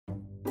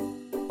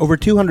Over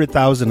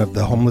 200,000 of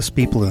the homeless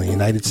people in the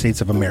United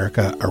States of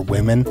America are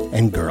women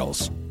and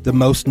girls. The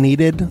most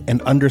needed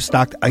and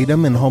understocked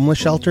item in homeless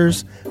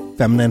shelters?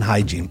 Feminine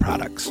hygiene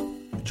products.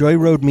 Joy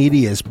Road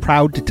Media is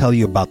proud to tell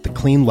you about the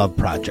Clean Love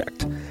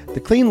Project. The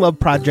Clean Love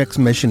Project's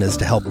mission is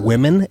to help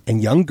women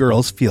and young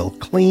girls feel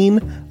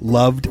clean,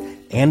 loved,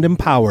 and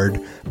empowered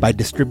by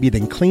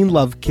distributing Clean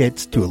Love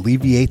kits to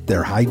alleviate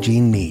their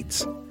hygiene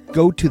needs.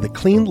 Go to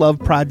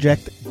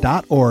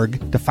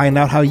thecleanloveproject.org to find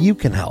out how you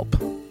can help.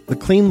 The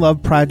Clean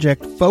Love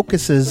Project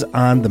focuses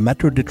on the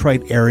Metro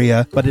Detroit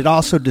area, but it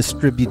also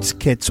distributes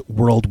kits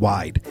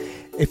worldwide.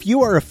 If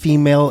you are a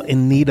female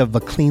in need of a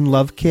Clean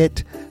Love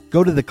kit,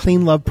 go to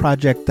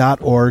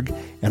thecleanloveproject.org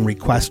and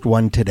request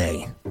one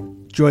today.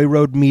 Joy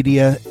Road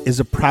Media is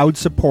a proud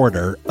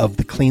supporter of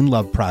the Clean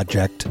Love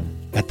Project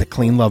at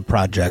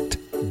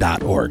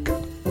thecleanloveproject.org.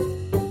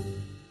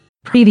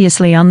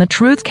 Previously on the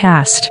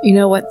Truthcast. You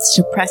know what's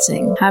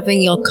depressing?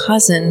 Having your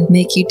cousin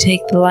make you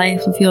take the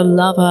life of your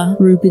lover,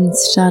 Ruben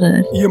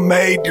Studdard. You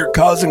made your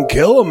cousin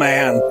kill a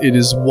man. It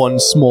is one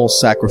small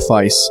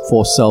sacrifice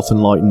for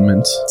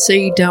self-enlightenment. So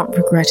you don't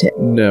regret it?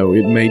 No,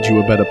 it made you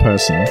a better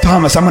person.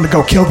 Thomas, I'm gonna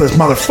go kill this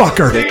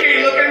motherfucker.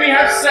 Dickie, look at me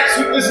have sex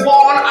with this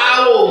barn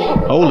owl.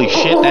 Holy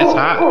shit, that's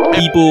hot.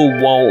 People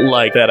won't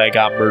like that I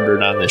got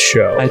murdered on this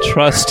show. I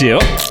trust you.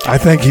 I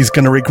think he's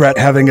gonna regret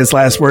having his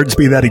last words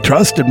be that he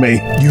trusted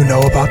me. You know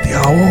about the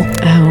owl?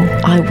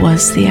 Oh, I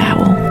was the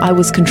owl. I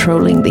was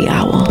controlling the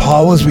owl.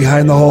 Paul was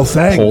behind the whole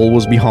thing. Paul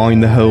was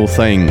behind the whole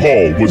thing.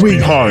 Paul was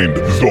behind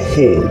the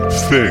whole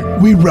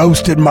thing. We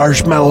roasted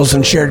marshmallows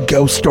and shared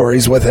ghost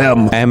stories with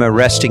him. I am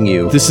arresting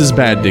you. This is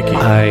bad, Dickie.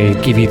 I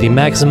give you the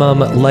maximum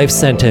life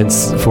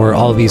sentence for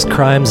all these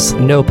crimes.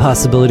 No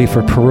possibility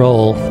for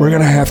parole. We're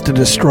gonna have to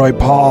destroy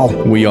Paul.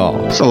 We are.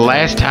 It's the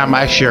last time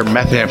I shared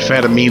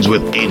methamphetamines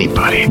with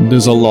anybody.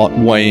 There's a lot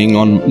weighing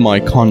on my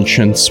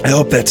conscience. I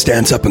hope that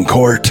stands up in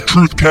court.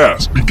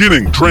 Truthcast,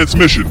 beginning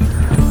transmission.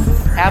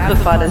 Half the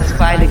fun is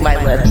finding my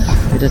lips.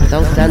 It is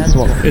so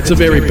sensual. It's a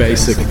very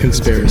basic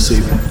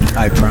conspiracy.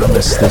 I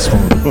promise this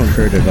won't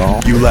hurt at all.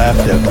 You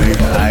laughed at me.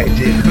 I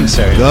did. The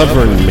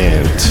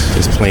government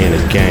is playing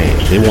a game.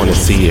 They want to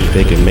see if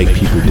they can make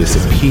people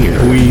disappear.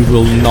 We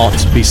will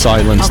not be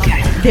silenced.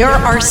 Okay. There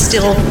are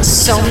still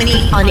so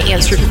many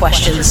unanswered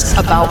questions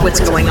about what's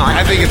going on.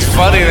 I think it's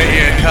funny that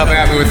you're coming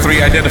at me with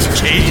 3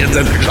 identifications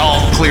and they're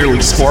all clearly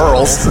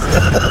squirrels.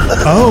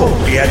 Oh,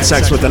 he had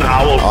sex with an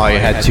owl. I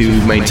had to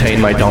maintain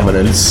my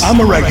dominance. I'm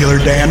a regular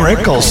Dan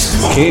Rickles.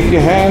 Keep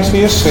your hands to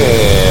yourself.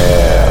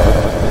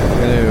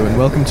 Hello, and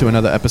welcome to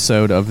another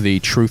episode of the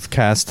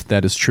Truthcast,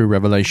 that is true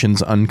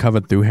revelations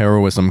uncovered through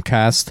heroism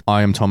cast.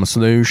 I am Thomas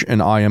Luge,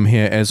 and I am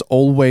here as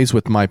always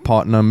with my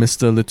partner,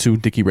 Mr. Little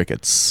Dickie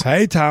Ricketts.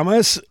 Hey,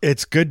 Thomas.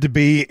 It's good to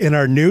be in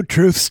our new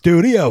Truth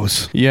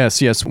Studios.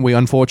 Yes, we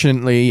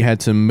unfortunately had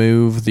to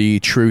move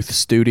the Truth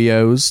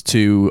Studios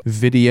to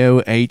Video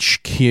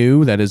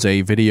HQ. That is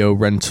a video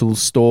rental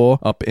store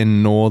up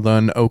in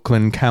northern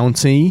Oakland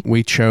County.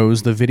 We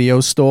chose the video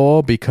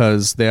store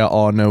because there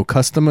are no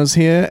customers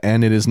here,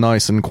 and it is nice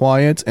and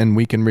quiet, and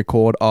we can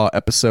record our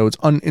episodes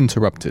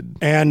uninterrupted.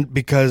 And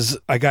because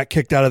I got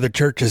kicked out of the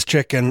Church's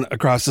Chicken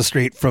across the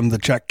street from the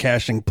check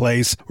cashing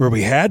place where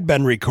we had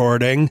been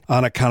recording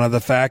on account of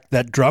the fact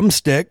that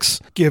drumsticks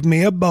give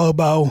me a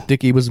bobo.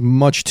 Dickie was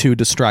much too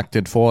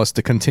distracted for us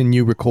to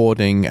continue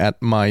recording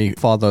at my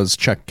father's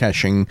check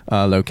cashing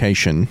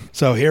location.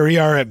 So here we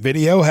are at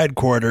video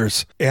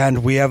headquarters,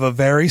 and we have a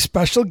very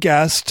special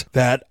guest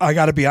that I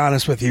gotta be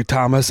honest with you,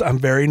 Thomas, I'm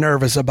very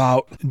nervous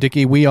about.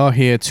 Dickie, we are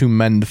here to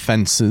mend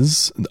fences.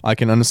 I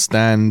can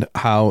understand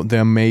how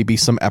there may be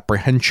some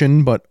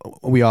apprehension, but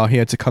we are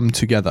here to come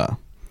together.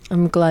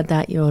 I'm glad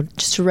that you're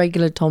just a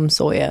regular Tom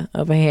Sawyer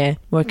over here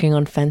working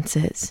on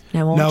fences.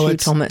 Now, aren't you,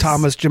 it's Thomas?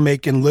 Thomas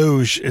Jamaican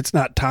Luge. It's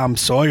not Tom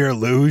Sawyer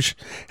Luge.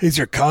 He's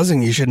your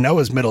cousin. You should know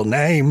his middle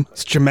name.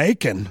 It's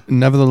Jamaican.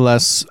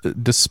 Nevertheless,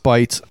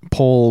 despite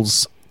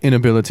Paul's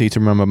inability to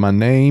remember my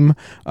name,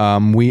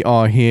 we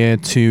are here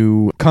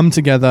to come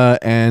together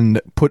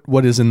and put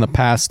what is in the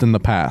past.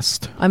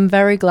 I'm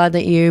very glad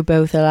that you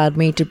both allowed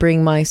me to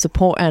bring my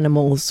support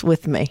animals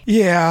with me.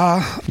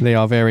 Yeah. They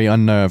are very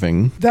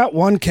unnerving. That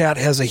one cat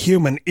has a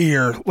human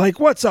ear. Like,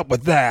 what's up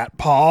with that,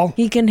 Paul?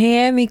 He can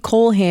hear me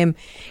call him.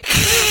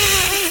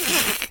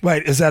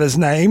 Wait, is that his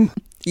name?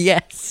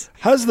 Yes.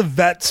 How does the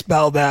vet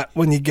spell that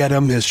when you get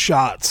him his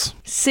shots?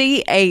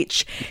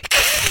 CH.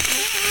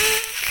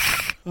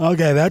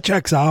 Okay, that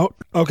checks out.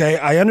 Okay,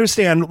 I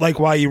understand like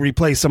why you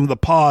replace some of the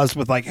paws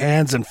with like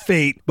hands and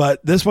feet, but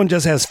this one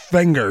just has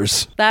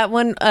fingers. That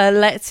one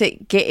lets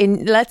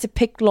it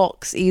pick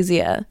locks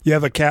easier. You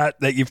have a cat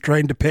that you've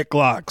trained to pick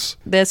locks.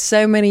 There's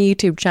so many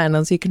YouTube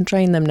channels, you can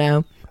train them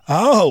now.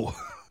 Oh,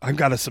 I've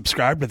got to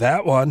subscribe to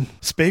that one.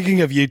 Speaking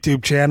of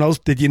YouTube channels,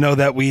 did you know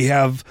that we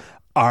have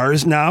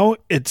ours now?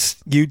 It's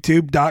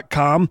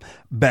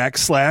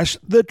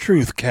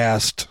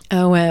youtube.com/thetruthcast.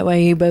 Oh, where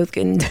you both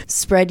can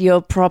spread your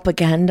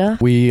propaganda?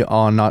 We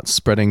are not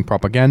spreading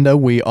propaganda.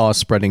 We are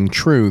spreading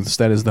truths.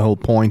 That is the whole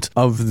point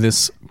of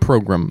this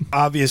program.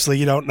 Obviously,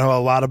 you don't know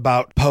a lot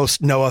about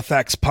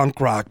post-NoFX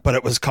punk rock, but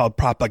it was called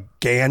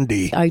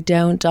Propagandy. I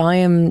don't. I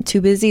am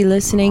too busy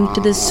listening to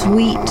the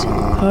sweet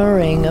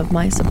purring of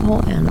my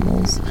support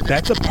animals.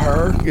 That's a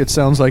purr? It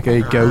sounds like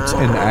a goat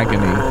in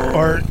agony.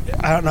 Or,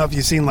 I don't know if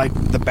you've seen, like,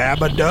 the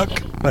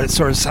Babadook, but it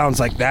sort of sounds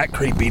like that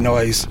creepy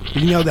noise.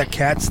 You know that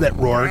cats that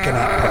roar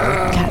cannot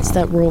purr? Cats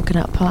that roar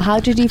cannot purr. How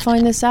did you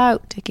find this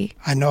out, Dickie?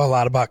 I know a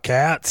lot about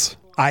cats.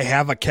 I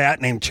have a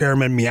cat named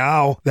Chairman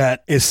Meow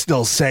that is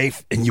still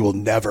safe, and you will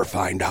never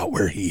find out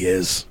where he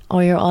is.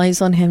 Are your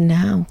eyes on him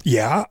now?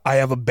 Yeah, I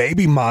have a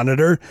baby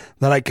monitor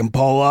that I can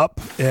pull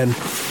up. And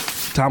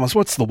Thomas,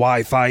 what's the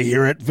Wi-Fi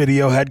here at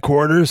Video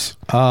Headquarters?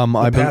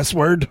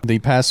 Password? The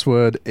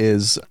password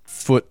is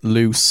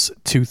Footloose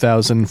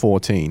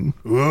 2014.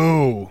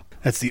 Ooh.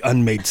 That's the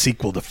unmade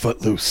sequel to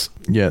Footloose.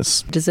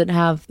 Yes. Does it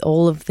have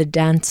all of the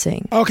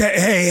dancing? Okay,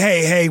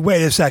 hey,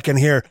 wait a second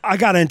here. I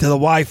got into the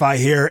Wi-Fi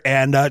here,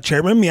 and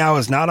Chairman Meow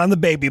is not on the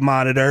baby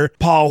monitor.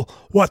 Paul,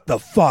 what the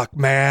fuck,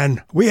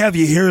 man? We have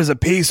you here as a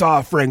peace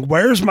offering.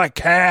 Where's my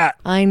cat?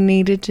 I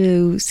needed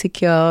to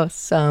secure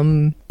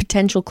some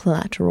potential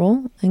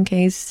collateral in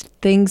case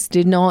things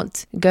did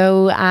not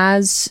go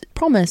as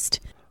promised.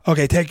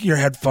 Okay, take your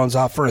headphones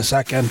off for a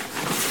second.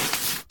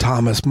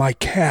 Thomas, my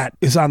cat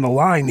is on the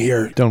line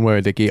here. Don't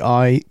worry, Dickie.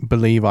 I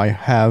believe I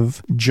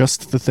have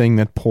just the thing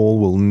that Paul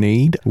will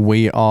need.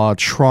 We are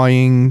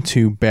trying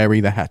to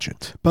bury the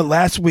hatchet. But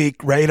last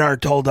week, Radar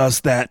told us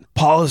that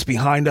Paul is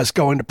behind us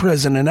going to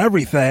prison and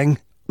everything.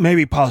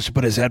 Maybe Paul should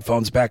put his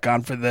headphones back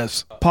on for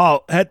this.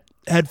 Paul,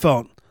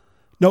 headphone.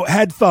 No,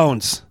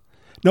 headphones.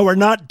 No, we're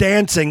not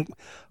dancing.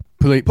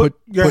 Put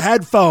your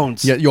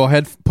headphones.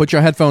 Yeah, put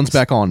your headphones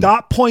back on.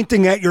 Stop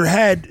pointing at your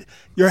head.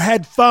 Your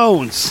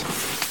headphones.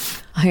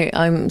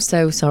 I'm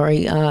so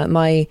sorry.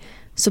 My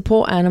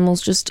support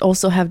animals just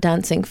also have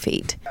dancing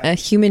feet.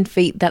 Human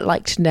feet that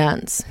like to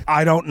dance.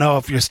 I don't know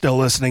if you're still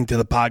listening to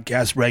the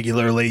podcast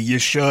regularly. You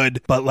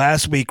should. But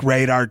last week,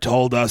 Radar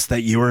told us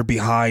that you were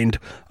behind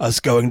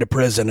us going to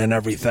prison and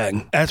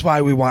everything. That's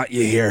why we want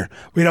you here.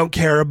 We don't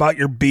care about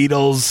your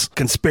Beatles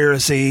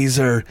conspiracies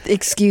or...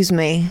 Excuse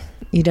me.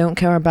 You don't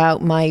care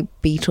about my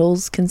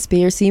Beatles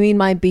conspiracy? You mean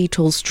my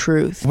Beatles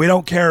truth? We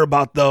don't care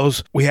about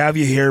those. We have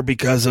you here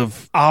because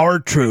of our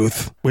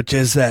truth, which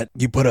is that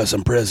you put us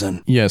in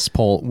prison. Yes,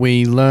 Paul.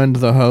 We learned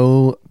the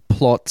whole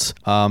plot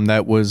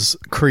that was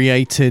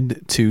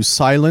created to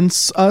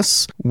silence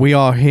us. We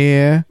are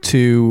here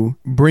to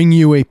bring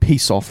you a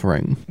peace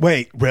offering.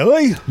 Wait,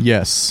 really?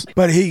 Yes.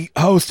 But he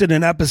hosted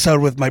an episode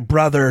with my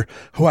brother,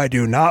 who I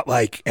do not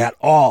like at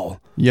all.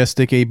 Yes,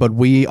 Dickie, but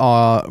we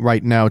are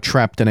right now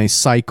trapped in a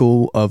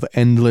cycle of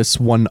endless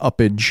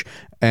one-uppage,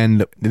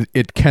 and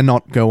it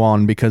cannot go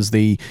on because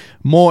the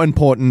more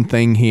important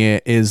thing here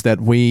is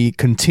that we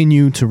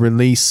continue to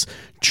release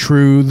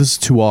truths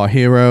to our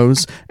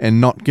heroes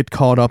and not get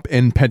caught up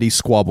in petty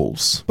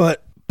squabbles.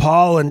 But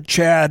Paul and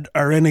Chad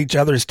are in each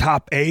other's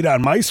top 8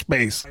 on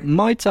MySpace.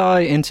 Might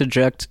I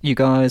interject, you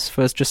guys,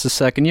 for just a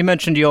second? You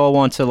mentioned you all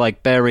want to,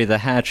 bury the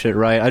hatchet,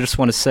 right? I just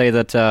want to say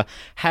that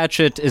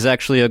Hatchet is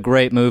actually a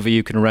great movie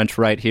you can rent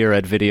right here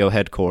at Video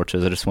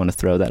Headquarters. I just want to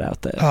throw that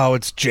out there. Oh,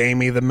 it's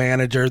Jamie, the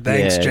manager.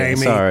 Thanks, Jamie.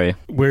 Sorry.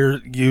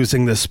 We're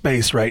using the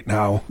space right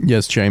now.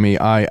 Yes, Jamie,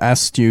 I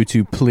asked you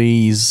to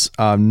please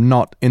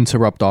not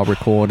interrupt our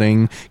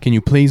recording. Can you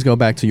please go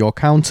back to your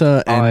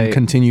counter and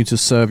continue to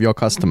serve your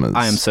customers?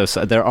 I am so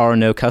sorry. There are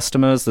no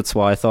customers. That's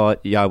why I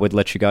thought I would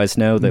let you guys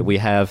know that we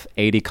have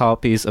 80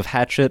 copies of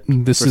Hatchet.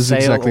 This is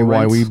exactly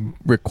why we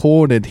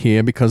recorded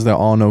here, because there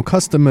are no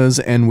customers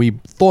and we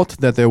thought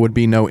that there would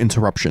be no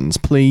interruptions.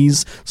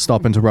 Please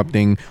stop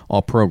interrupting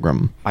our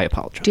program. I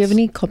apologize. Do you have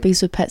any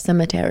copies of Pet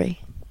Sematary?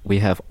 We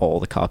have all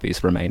the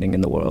copies remaining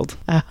in the world.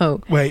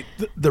 Oh. Wait,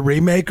 the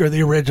remake or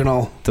the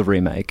original? The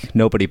remake.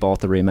 Nobody bought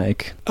the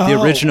remake.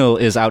 The original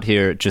is out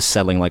here just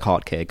selling like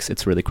hotcakes.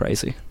 It's really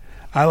crazy.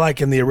 I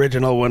like in the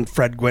original when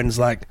Fred Gwynn's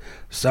like,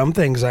 some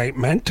things ain't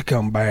meant to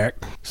come back.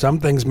 Some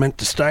things meant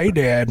to stay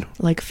dead.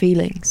 Like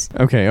feelings.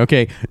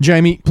 Okay.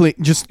 Jamie, please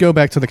just go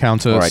back to the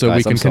counter right, so guys,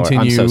 we can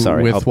continue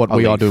with what I'll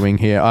we leave. are doing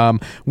here.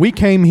 We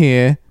came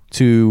here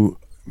to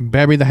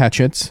bury the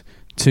hatchet,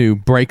 to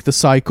break the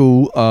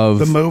cycle of...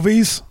 The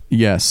movies?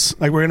 Yes.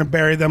 Like we're going to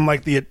bury them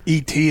like the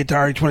E.T.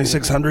 Atari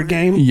 2600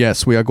 game?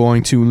 Yes, we are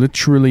going to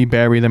literally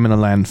bury them in a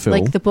landfill.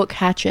 Like the book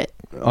Hatchet.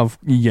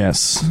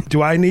 Yes.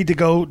 Do I need to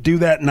go do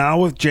that now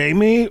with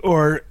Jamie,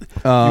 or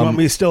you want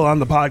me still on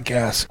the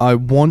podcast? I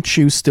want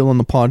you still on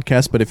the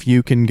podcast, but if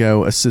you can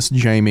go assist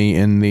Jamie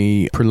in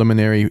the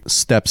preliminary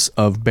steps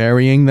of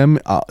burying them,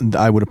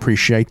 I would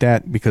appreciate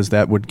that, because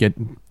that would get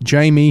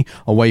Jamie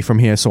away from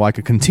here so I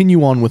could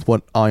continue on with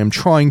what I am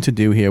trying to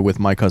do here with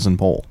my cousin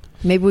Paul.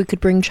 Maybe we could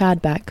bring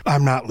Chad back.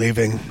 I'm not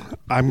leaving.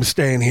 I'm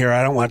staying here.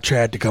 I don't want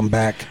Chad to come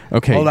back.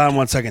 Okay. Hold on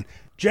one second.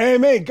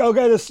 Jamie, go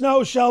get a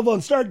snow shovel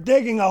and start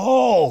digging a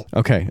hole.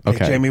 Okay.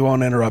 Jamie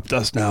won't interrupt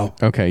us now.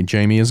 Okay,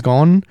 Jamie is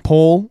gone.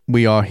 Paul,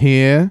 we are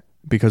here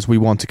because we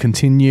want to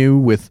continue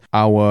with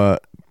our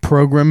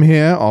program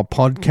here, our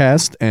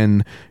podcast,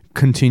 and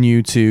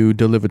continue to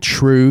deliver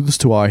truths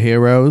to our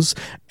heroes,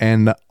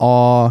 and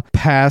our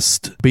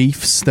past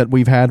beefs that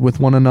we've had with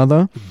one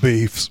another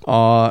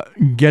are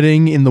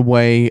getting in the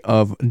way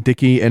of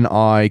Dickie and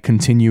I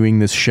continuing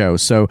this show.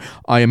 So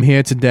I am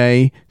here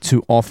today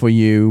to offer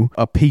you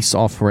a peace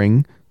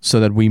offering so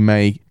that we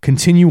may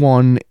continue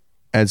on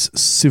as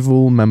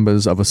civil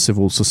members of a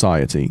civil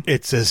society.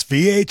 It's this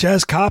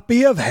VHS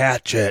copy of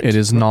Hatchet. It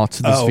is not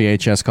this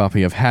VHS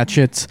copy of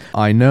Hatchet.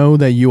 I know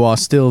that you are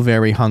still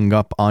very hung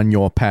up on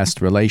your past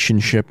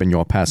relationship and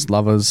your past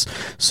lovers,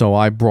 so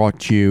I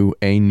brought you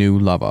a new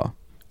lover.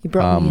 You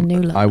brought me a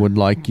new lover. I would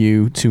like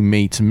you to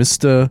meet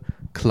Mr.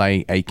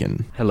 Clay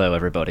Aiken. Hello,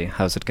 everybody.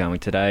 How's it going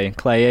today?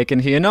 Clay Aiken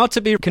here, not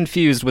to be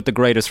confused with the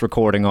greatest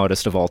recording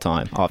artist of all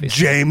time,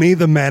 obviously. Jamie,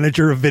 the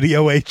manager of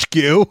Video HQ.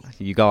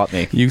 You got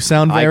me. You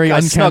sound very I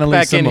uncannily snuck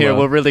back similar. in here.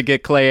 We'll really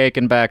get Clay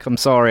Aiken back. I'm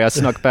sorry. I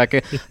snuck back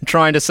in. I'm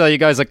trying to sell you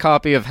guys a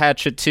copy of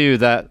Hatchet 2,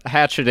 that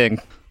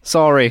hatcheting.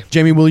 Sorry.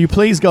 Jamie, will you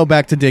please go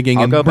back to digging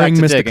I'll and go bring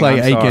back to Mr. digging.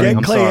 Clay I'm sorry. Aiken?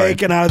 Get Clay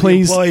Aiken out of the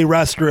employee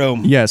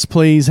restroom. Yes,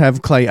 please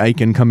have Clay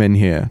Aiken come in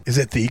here. Is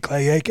it the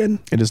Clay Aiken?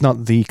 It is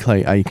not the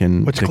Clay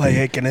Aiken. Which Clay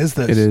Aiken is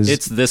this? It is.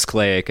 It's this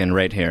Clay Aiken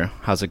right here.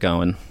 How's it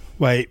going?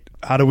 Wait,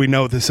 how do we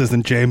know this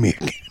isn't Jamie?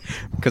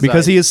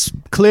 Because he is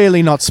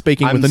clearly not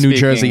speaking with a New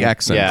Jersey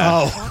accent. Yeah.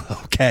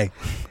 Oh, okay.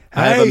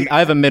 I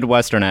have a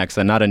Midwestern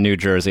accent, not a New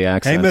Jersey Hey,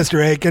 accent.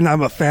 Mr. Aiken,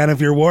 I'm a fan of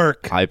your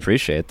work. I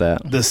appreciate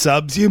that. The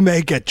subs you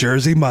make at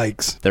Jersey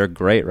Mike's. They're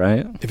great,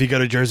 right? If you go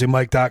to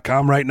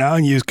jerseymike.com right now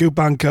and use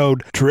coupon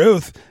code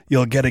TRUTH,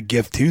 you'll get a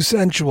gift too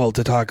sensual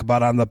to talk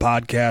about on the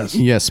podcast.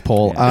 Yes,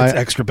 Paul. It's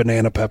extra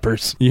banana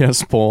peppers.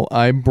 Yes, Paul.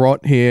 I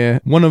brought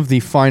here one of the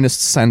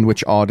finest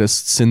sandwich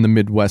artists in the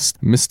Midwest,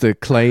 Mr.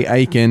 Clay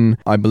Aiken.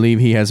 I believe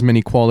he has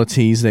many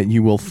qualities that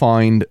you will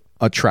find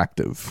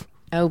attractive.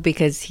 Oh,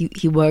 because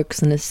he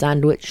works in a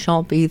sandwich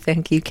shop. You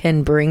think you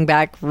can bring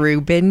back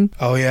Ruben?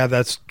 Oh, yeah,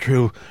 that's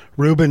true.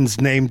 Ruben's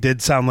name did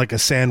sound like a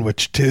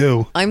sandwich,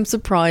 too. I'm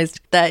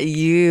surprised that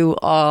you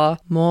are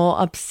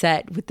more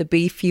upset with the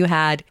beef you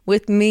had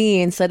with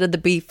me instead of the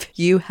beef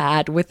you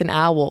had with an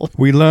owl.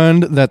 We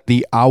learned that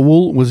the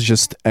owl was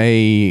just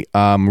a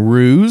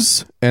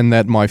ruse, and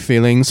that my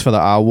feelings for the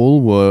owl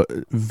were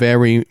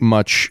very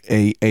much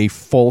a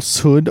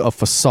falsehood, a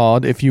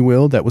facade, if you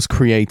will, that was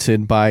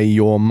created by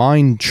your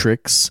mind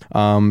tricks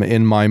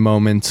in my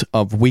moment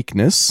of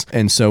weakness.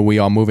 And so we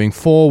are moving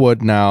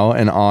forward now,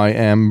 and I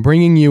am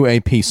bringing you a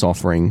peace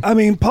offering. I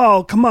mean,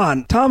 Paul, come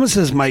on. Thomas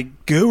is my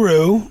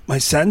guru, my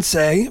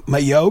sensei, my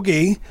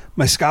yogi,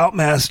 my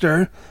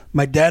scoutmaster,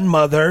 my den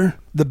mother,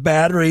 the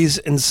batteries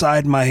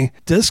inside my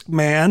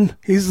Discman.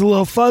 He's the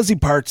little fuzzy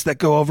parts that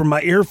go over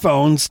my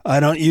earphones.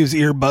 I don't use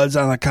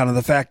earbuds on account of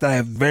the fact that I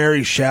have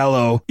very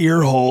shallow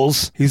ear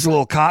holes. He's the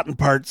little cotton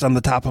parts on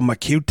the top of my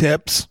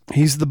Q-tips.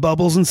 He's the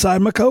bubbles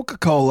inside my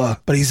Coca-Cola.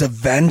 But he's a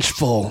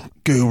vengeful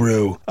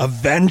guru, a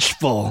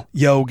vengeful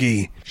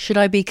yogi. Should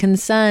I be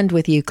concerned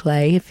with you,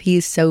 Clay, if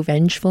he's so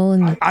vengeful?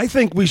 And I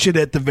think we should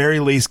at the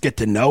very least get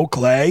to know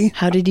Clay.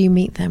 how did you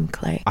meet them,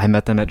 Clay? I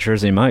met them at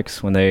Jersey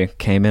Mike's when they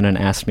came in and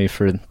asked me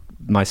for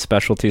my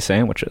specialty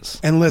sandwiches.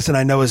 And listen,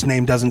 I know his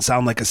name doesn't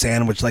sound like a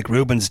sandwich like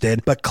Ruben's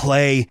did, but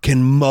Clay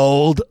can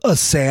mold a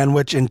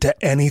sandwich into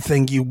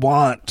anything you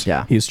want.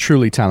 Yeah. He's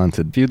truly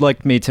talented. If you'd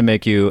like me to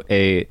make you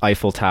a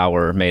Eiffel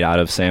Tower made out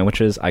of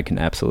sandwiches, I can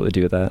absolutely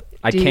do that.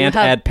 I Do you can't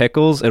have- add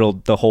pickles.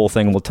 The whole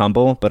thing will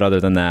tumble, but other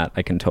than that,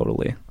 I can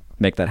totally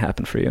make that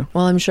happen for you.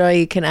 Well, I'm sure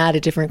you can add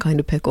a different kind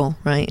of pickle,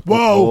 right?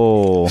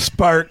 Whoa! Oh.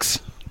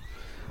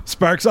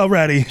 Sparks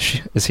already.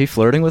 Is he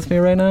flirting with me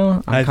right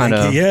now? I think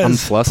he is. I'm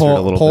flustered a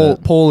little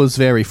bit. Paul is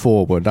very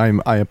forward.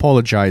 I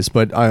apologize,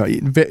 but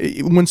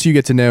once you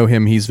get to know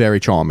him, he's very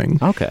charming.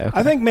 Okay.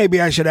 I think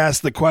maybe I should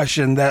ask the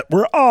question that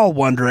we're all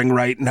wondering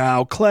right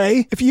now.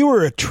 Clay, if you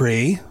were a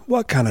tree,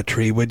 what kind of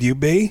tree would you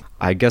be?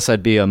 I guess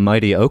I'd be a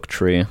mighty oak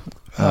tree.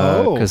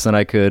 Oh. Because then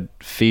I could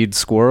feed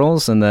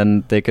squirrels and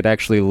then they could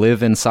actually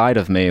live inside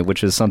of me,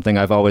 which is something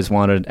I've always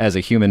wanted as a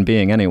human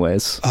being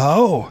anyways.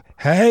 Oh,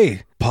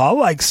 hey, Paul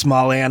likes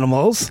small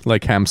animals.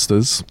 Like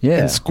hamsters. Yeah.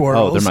 And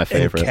squirrels. Oh, they're my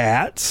favorite. And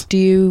cats. Do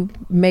you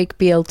make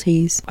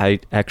BLTs? I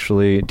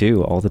actually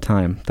do all the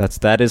time.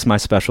 That is my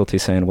specialty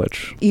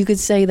sandwich. You could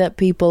say that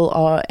people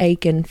are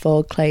aching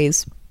for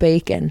Clay's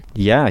bacon.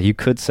 Yeah, you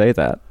could say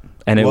that.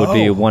 And it would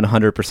be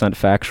 100%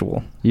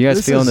 factual. You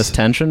guys feeling this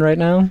tension right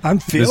now? I'm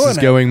feeling This is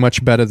it. going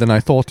much better than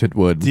I thought it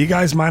would. Do you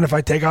guys mind if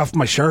I take off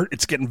my shirt?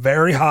 It's getting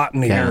very hot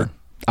in here.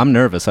 I'm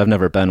nervous. I've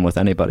never been with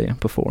anybody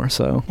before,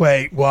 so.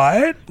 Wait,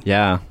 what?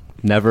 Yeah.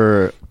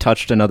 Never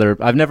touched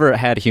I've never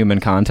had human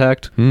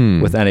contact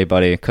with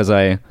anybody because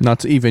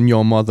Not even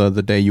your mother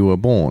the day you were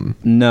born.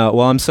 No,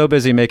 well, I'm so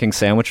busy making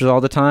sandwiches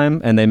all the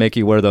time and they make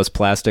you wear those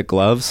plastic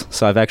gloves.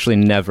 So I've actually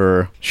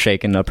never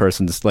shaken a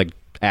person's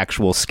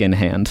actual skin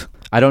hand.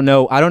 I don't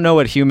know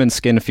what human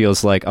skin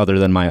feels like other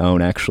than my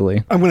own,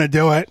 actually. I'm going to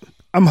do it.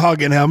 I'm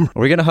hugging him.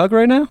 Are we going to hug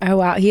right now? Oh,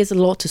 wow. He has a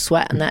lot to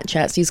sweat on that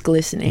chest. He's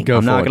glistening.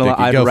 I'm not going to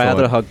lie. I'd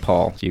rather hug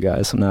Paul, you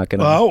guys. I'm not going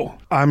to. Oh,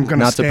 I'm going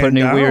to not to put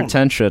any weird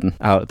tension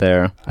out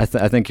there. I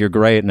think you're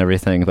great and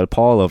everything, but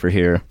Paul over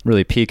here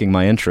really piquing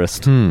my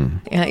interest.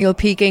 Yeah, you're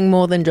piquing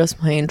more than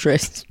just my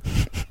interest.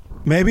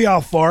 Maybe all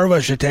four of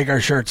us should take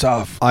our shirts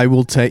off. I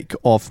will take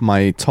off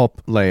my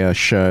top layer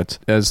shirt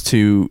as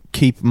to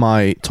keep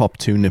my top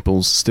 2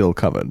 nipples still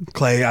covered.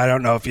 Clay, I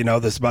don't know if you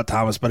know this about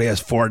Thomas, but he has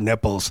 4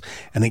 nipples,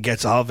 and he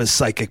gets all of his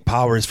psychic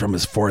powers from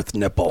his 4th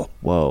nipple.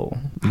 Whoa.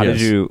 How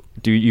did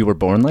you were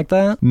born like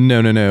that?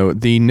 No.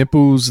 The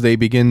nipples, they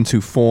begin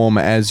to form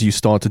as you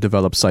start to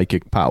develop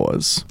psychic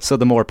powers. So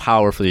the more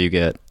powerful you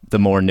get, the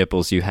more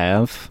nipples you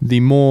have? The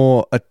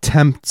more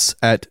attempts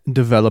at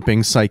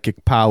developing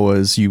psychic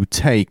powers you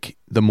take,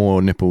 the more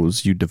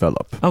nipples you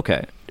develop.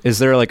 Okay. Is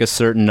there like a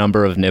certain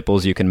number of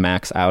nipples you can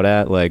max out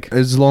at? Like,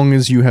 as long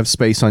as you have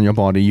space on your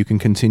body, you can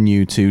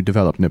continue to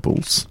develop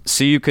nipples.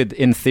 So you could,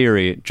 in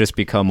theory, just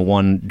become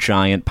one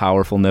giant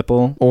powerful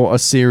nipple? Or a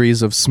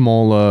series of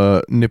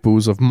smaller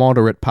nipples of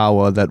moderate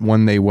power that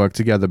when they work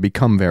together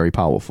become very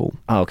powerful.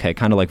 Oh, okay,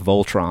 kind of like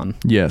Voltron.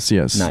 Yes.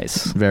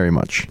 Nice. Very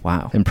much.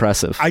 Wow,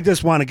 impressive. I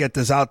just want to get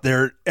this out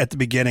there at the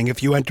beginning.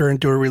 If you enter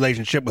into a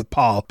relationship with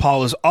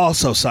Paul is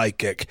also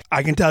psychic.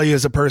 I can tell you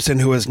as a person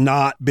who is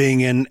not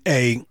being in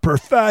a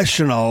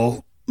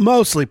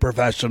mostly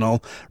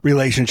professional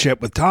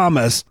relationship with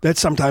Thomas, that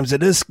sometimes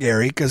it is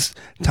scary because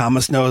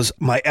Thomas knows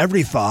my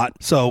every thought.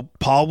 So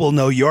Paul will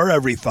know your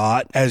every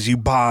thought as you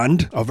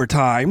bond over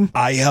time.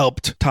 I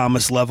helped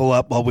Thomas level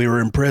up while we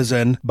were in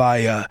prison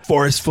by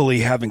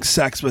forcefully having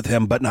sex with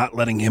him, but not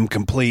letting him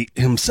complete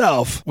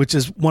himself, which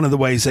is one of the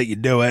ways that you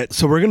do it.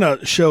 So we're going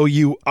to show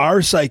you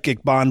our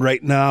psychic bond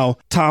right now.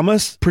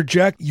 Thomas,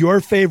 project your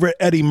favorite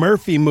Eddie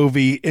Murphy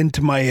movie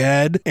into my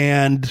head,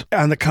 and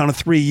on the count of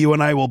 3, you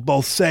and I will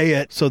both say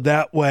it. So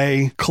that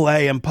way,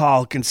 Clay and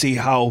Paul can see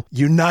how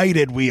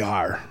united we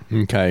are.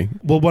 Okay.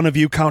 Will one of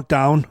you count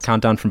down?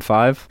 Count down from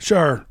 5?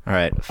 Sure. All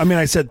right. I mean,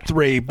 I said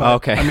 3, but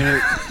okay. I mean,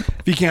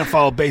 if you can't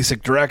follow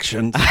basic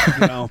directions,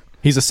 you know.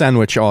 He's a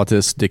sandwich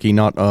artist, Dickie,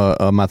 not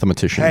a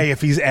mathematician. Hey,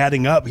 if he's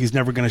adding up, he's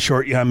never going to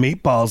short you on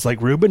meatballs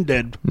like Ruben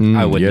did.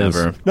 I would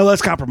never. No,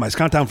 let's compromise.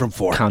 Count down from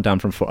 4. Count down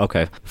from 4.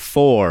 Okay.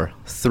 4,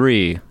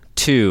 3,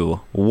 2,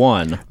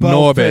 1.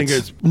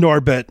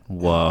 Norbit.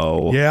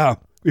 Whoa. Yeah.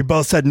 We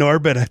both said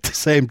Norbit at the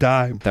same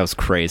time. That was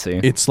crazy.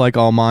 It's like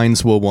our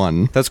minds were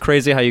one. That's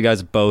crazy how you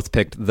guys both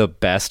picked the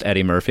best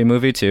Eddie Murphy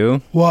movie,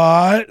 too.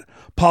 What?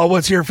 Paul,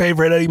 what's your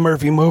favorite Eddie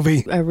Murphy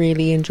movie? I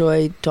really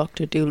enjoy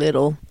Dr.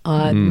 Dolittle.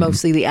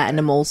 Mostly the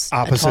animals.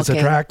 Opposites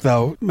attract,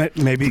 though.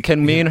 Maybe.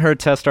 Can me and her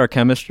test our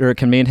chemistry, or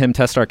can me and him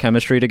test our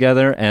chemistry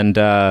together and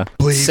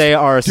please say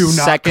our do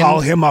second... not call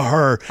him a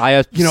her. I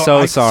am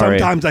sorry.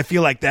 Sometimes I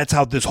feel like that's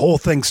how this whole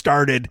thing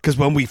started, because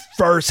when we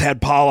first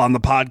had Paul on the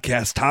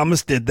podcast,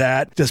 Thomas did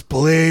that. Just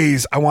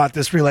please, I want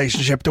this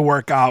relationship to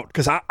work out,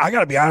 because I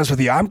got to be honest with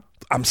you,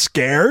 I'm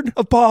scared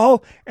of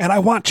Paul, and I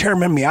want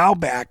Chairman Meow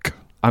back.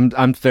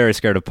 I'm very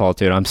scared of Paul,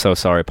 dude. I'm so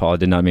sorry, Paul. I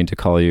did not mean to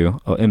call you,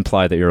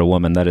 imply that you're a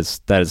woman. That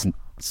is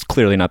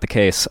clearly not the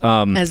case.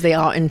 As they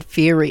are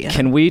inferior.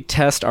 Can we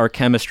test our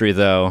chemistry,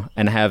 though,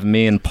 and have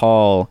me and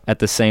Paul at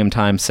the same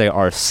time say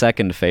our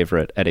second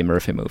favorite Eddie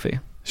Murphy movie?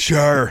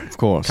 Sure. Of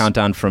course. Count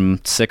down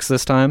from 6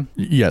 this time?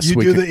 Yes. You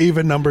do the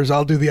even numbers.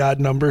 I'll do the odd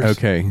numbers.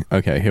 Okay.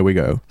 Here we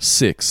go.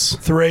 6.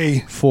 3.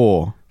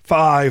 4.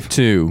 5.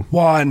 2.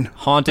 1.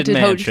 Haunted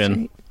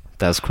Mansion.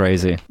 That's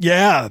crazy.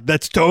 Yeah,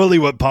 that's totally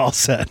what Paul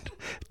said.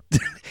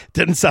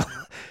 Didn't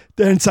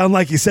sound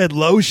like he said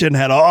lotion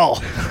at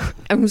all.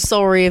 I'm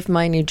sorry if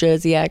my New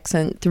Jersey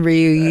accent threw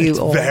you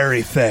off.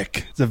 Very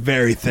thick. It's a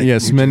very thick.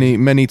 Yes,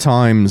 many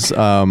times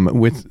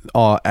with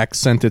our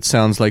accent, it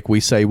sounds like we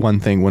say one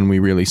thing when we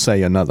really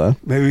say another.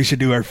 Maybe we should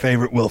do our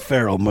favorite Will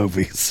Ferrell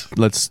movies.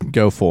 Let's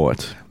go for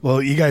it.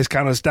 Well, you guys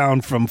count us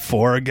down from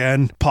 4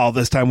 again. Paul,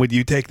 this time would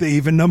you take the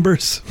even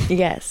numbers?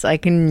 Yes, I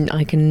can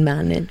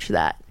manage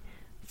that.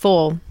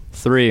 4.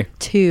 3.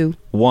 2.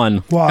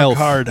 1. Walk Elf.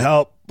 hard,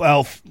 help,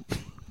 elf.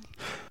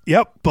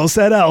 Yep, both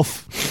said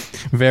elf.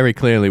 Very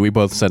clearly, we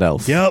both said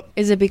elf. Yep.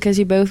 Is it because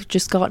you both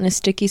just got in a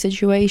sticky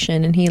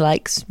situation and he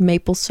likes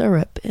maple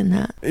syrup in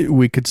that?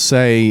 We could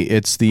say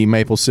it's the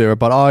maple syrup,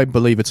 but I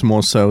believe it's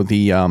more so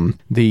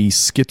the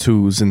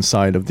Skittles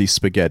inside of the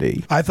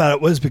spaghetti. I thought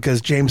it was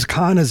because James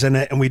Caan is in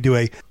it and we do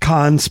a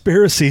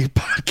conspiracy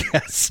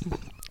podcast.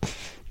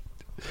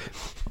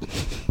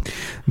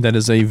 That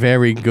is a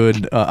very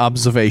good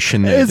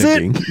observation there, Is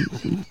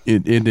it?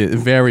 It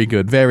is very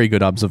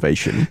good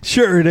observation.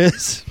 Sure it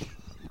is.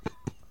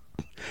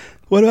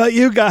 What about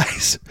you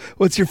guys?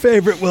 What's your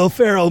favorite Will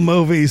Ferrell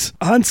movies?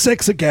 On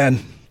 6 again.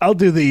 I'll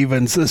do the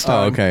evens this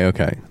time. Oh,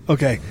 okay.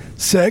 Okay.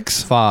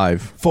 6.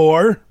 5.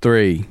 4.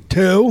 3.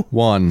 2.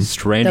 1.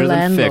 Stranger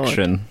than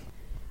fiction.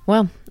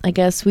 Well, I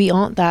guess we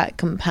aren't that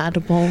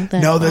compatible.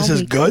 Then No, this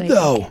is good,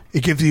 though.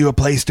 It gives you a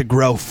place to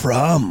grow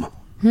from.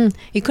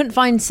 You couldn't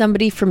find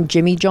somebody from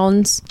Jimmy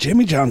John's?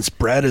 Jimmy John's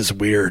bread is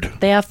weird.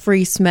 They have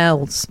free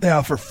smells. They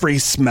offer free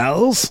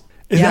smells?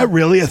 Is that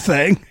really a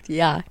thing?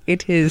 Yeah,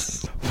 it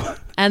is.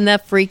 And they're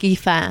freaky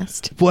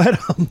fast.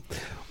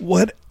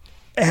 What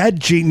ad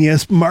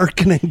genius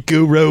marketing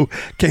guru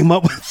came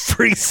up with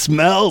free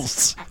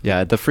smells?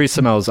 Yeah, the free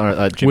smells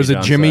aren't Jimmy Was it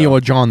John's, Jimmy or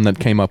John that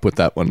came up with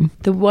that one?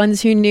 The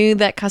ones who knew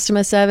that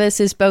customer service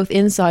is both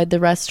inside the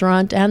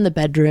restaurant and the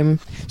bedroom.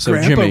 So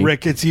Grandpa Jimmy,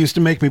 Ricketts used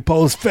to make me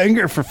pull his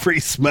finger for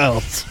free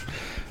smells.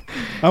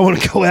 I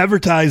want to go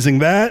advertising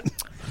that.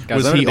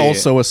 Guys, was he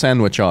also a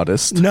sandwich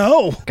artist?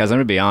 No. Guys, I'm going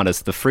to be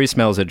honest. The free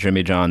smells at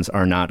Jimmy John's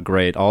are not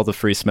great. All the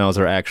free smells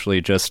are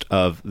actually just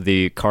of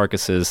the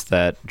carcasses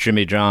that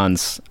Jimmy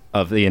John's,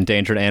 of the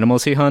endangered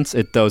animals he hunts.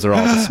 Those are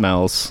all the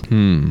smells.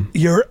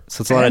 You're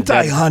So it's a lot of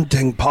dead-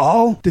 anti-hunting,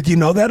 Paul. Did you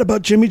know that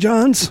about Jimmy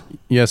John's?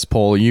 Yes,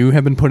 Paul, you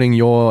have been putting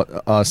your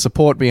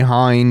support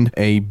behind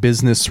a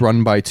business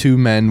run by two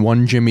men,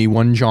 one Jimmy,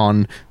 one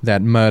John,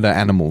 that murder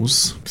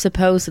animals.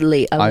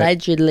 Supposedly,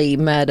 allegedly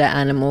murder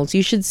animals.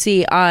 You should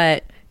see,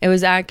 it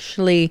was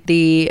actually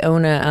the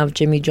owner of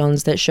Jimmy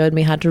John's that showed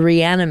me how to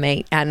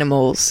reanimate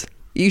animals.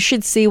 You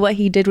should see what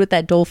he did with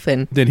that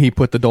dolphin. Did he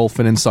put the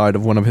dolphin inside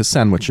of one of his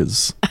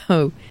sandwiches?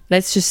 Oh,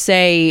 let's just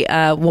say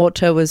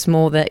water was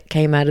more that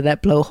came out of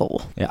that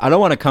blowhole. Yeah, I don't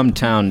want to come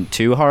down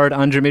too hard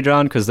on Jimmy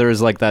John because there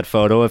is like that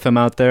photo of him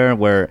out there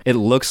where it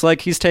looks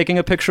like he's taking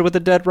a picture with a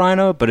dead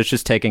rhino, but it's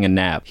just taking a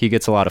nap. He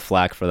gets a lot of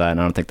flack for that, and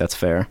I don't think that's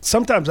fair.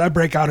 Sometimes I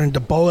break out into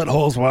bullet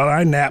holes while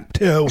I nap,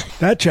 too.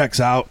 That checks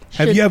out.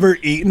 Have you ever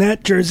eaten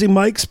at Jersey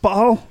Mike's,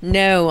 Paul?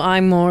 No,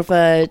 I'm more of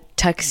a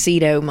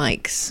Tuxedo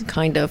Mike's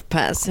kind of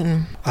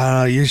person.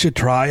 You should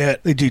try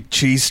it. They do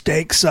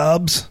cheesesteak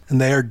subs,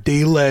 and they are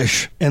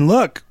delish. And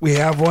look, we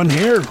have one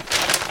here.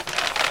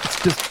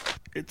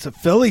 It's a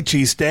Philly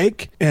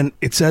cheesesteak, and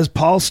it says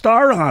Paul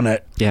Star on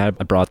it. Yeah, I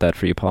brought that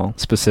for you, Paul,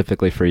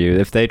 specifically for you.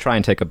 If they try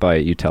and take a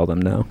bite, you tell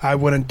them no. I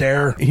wouldn't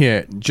dare.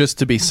 Here, just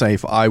to be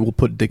safe, I will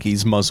put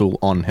Dickie's muzzle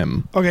on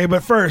him. Okay,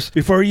 but first,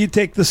 before you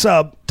take the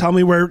sub, tell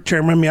me where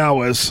Chairman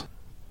Meow is.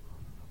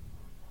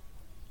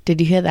 Did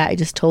you hear that? I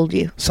just told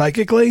you.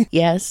 Psychically?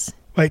 Yes.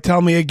 Wait,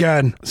 tell me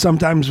again.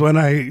 Sometimes when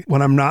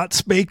I'm not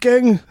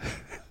speaking,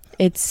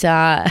 it's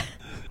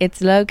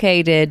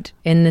located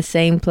in the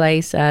same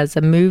place as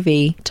a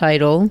movie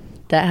title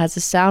that has a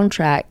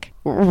soundtrack.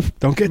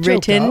 Don't get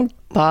written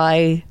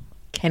by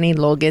Kenny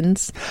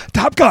Loggins.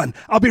 Top Gun.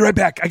 I'll be right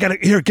back.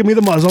 Here, give me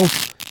the muzzle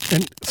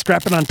and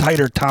strap it on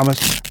tighter,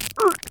 Thomas.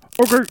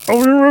 Okay,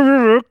 I'll be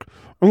right back.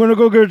 I'm going to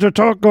go get the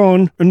talk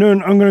going, and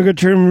then I'm going to get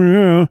Chairman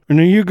Meow, and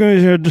then you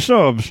guys had the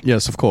subs.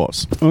 Yes, of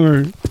course.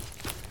 Okay.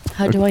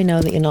 How do I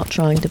know that you're not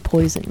trying to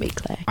poison me,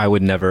 Clay? I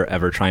would never,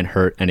 ever try and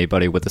hurt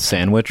anybody with a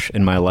sandwich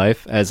in my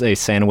life. As a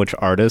sandwich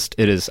artist,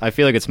 I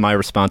feel like it's my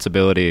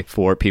responsibility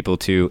for people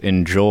to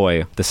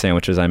enjoy the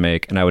sandwiches I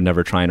make, and I would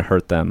never try and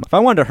hurt them. If I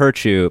wanted to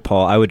hurt you,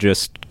 Paul, I would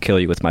just kill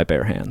you with my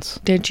bare hands.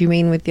 Don't you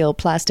mean with the old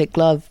plastic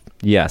glove?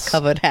 Yes.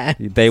 Covered hands.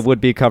 They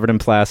would be covered in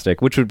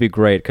plastic, which would be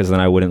great because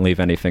then I wouldn't leave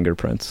any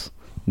fingerprints.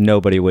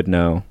 Nobody would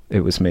know it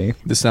was me.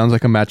 This sounds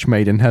like a match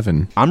made in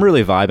heaven. I'm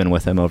really vibing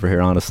with him over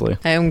here, honestly.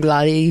 I am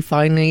glad he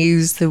finally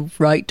used the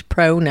right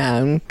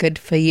pronoun. Good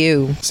for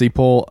you. See,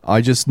 Paul,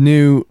 I just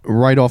knew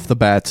right off the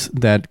bat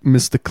that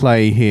Mr.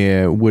 Clay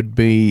here would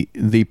be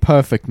the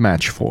perfect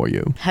match for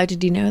you. How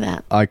did you know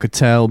that? I could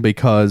tell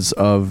because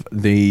of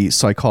the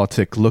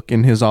psychotic look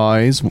in his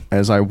eyes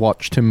as I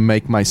watched him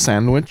make my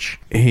sandwich.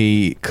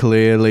 He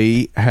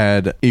clearly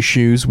had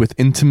issues with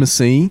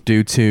intimacy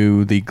due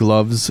to the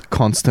gloves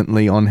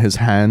constantly on his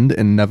hand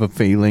and never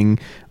feeling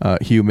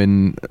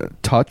human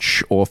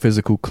touch or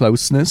physical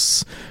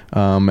closeness.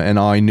 And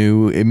I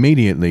knew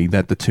immediately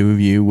that the two of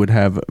you would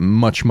have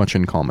much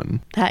in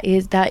common. That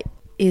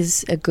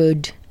is a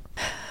good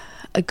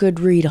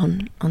read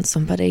on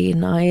somebody,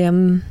 and I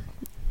am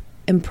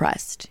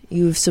impressed.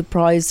 You've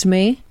surprised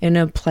me in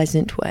a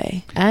pleasant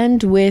way.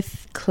 And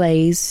with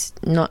Clay's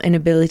not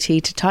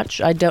inability to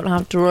touch, I don't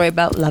have to worry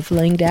about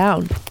leveling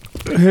down.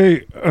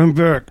 Hey, I'm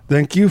back.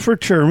 Thank you for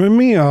Chairman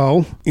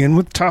Meow. In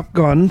with Top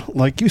Gun,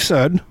 like you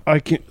said.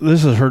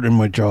 This is hurting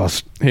my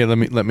jaws. Here, let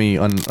me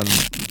loosen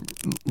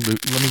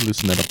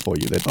that up for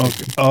you.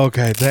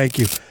 Okay, thank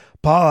you.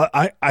 Paul,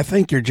 I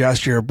think your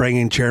gesture of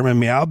bringing Chairman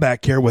Meow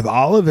back here with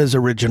all of his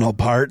original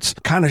parts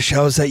kind of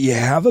shows that you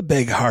have a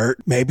big heart.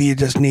 Maybe you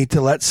just need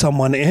to let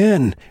someone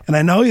in. And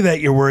I know that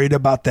you're worried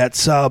about that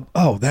sub.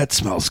 Oh, that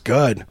smells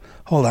good.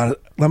 Hold on.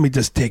 Let me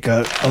just take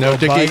a little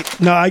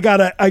bite. No, I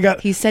got.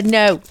 He said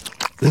no.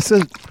 This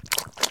is...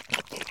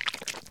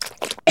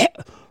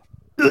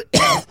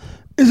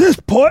 Is this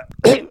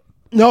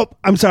Nope,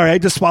 I'm sorry. I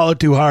just swallowed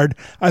too hard.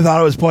 I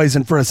thought it was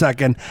poison for a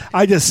second.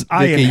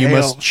 Vicky, you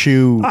must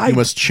chew. You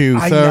must chew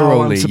thoroughly. I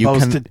know I'm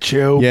supposed to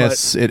chew.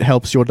 Yes, it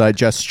helps your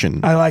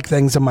digestion. I like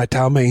things in my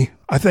tummy.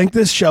 I think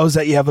this shows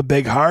that you have a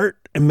big heart,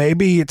 and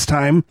maybe it's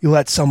time you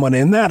let someone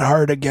in that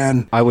heart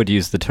again. I would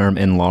use the term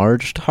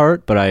enlarged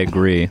heart, but I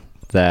agree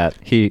that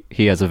he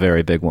has a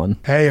very big one.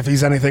 Hey, if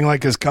he's anything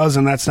like his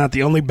cousin, that's not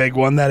the only big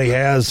one that he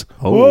has.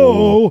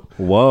 Oh.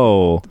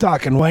 Whoa.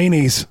 Talking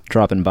weenies.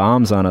 Dropping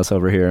bombs on us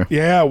over here.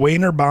 Yeah,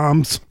 wiener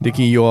bombs.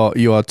 Dickie, you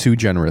are too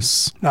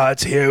generous. No,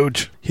 it's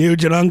huge.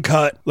 Huge and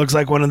uncut. Looks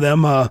like one of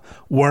them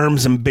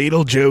worms and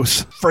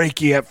Beetlejuice.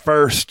 Freaky at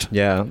first.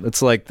 Yeah,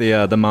 it's like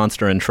the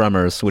monster in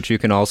Tremors, which you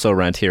can also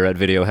rent here at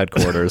Video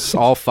Headquarters.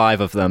 All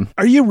 5 of them.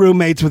 Are you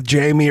roommates with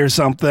Jamie or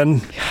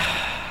something?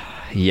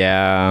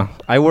 Yeah,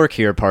 I work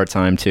here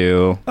part-time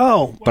too.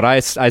 Oh. But I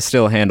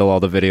still handle all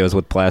the videos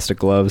with plastic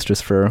gloves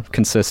just for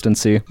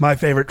consistency. My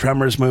favorite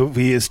Tremors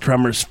movie is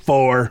Tremors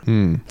 4.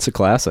 It's a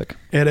classic.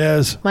 It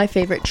is. My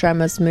favorite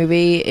Tremors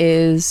movie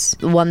is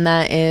the one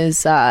that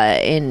is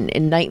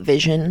in night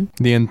vision.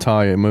 The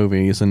entire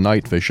movie is in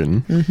night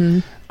vision. Mm-hmm.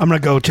 I'm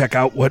going to go check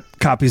out what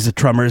copies of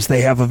Tremors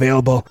they have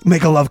available.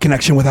 Make a love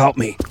connection without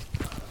me.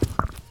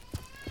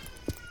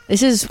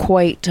 This is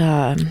quite...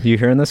 You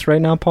hearing this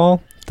right now,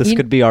 Paul? This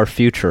could be our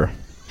future.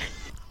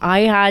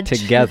 I had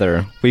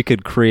Together, we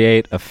could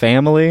create a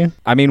family.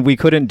 I mean, we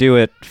couldn't do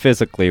it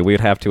physically. We'd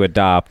have to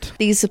adopt.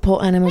 These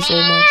support animals are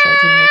my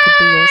children. They could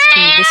be yours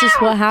too. This is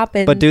what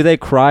happens. But do they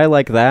cry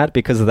like that?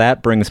 Because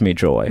that brings me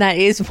joy. That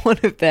is one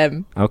of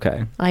them.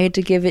 Okay. I had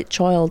to give it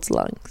child's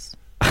lungs.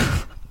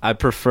 I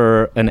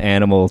prefer an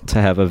animal to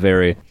have a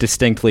very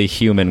distinctly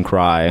human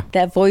cry.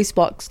 That voice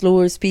box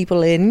lures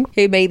people in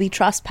who may be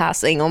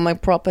trespassing on my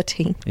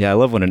property. Yeah, I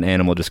love when an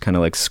animal just kind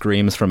of like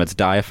screams from its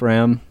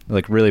diaphragm,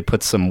 like really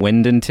puts some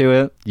wind into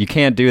it. You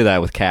can't do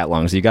that with cat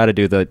lungs. You got to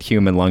do the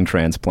human lung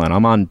transplant.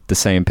 I'm on the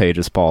same page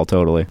as Paul,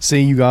 totally.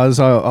 See, you guys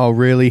are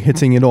really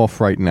hitting it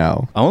off right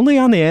now. Only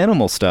on the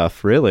animal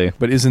stuff, really.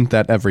 But isn't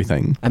that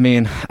everything? I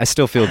mean, I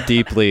still feel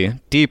deeply,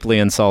 deeply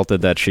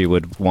insulted that she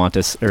would want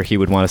he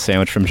would want a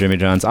sandwich from Jimmy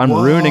John's. I'm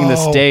ruining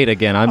this date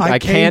again. I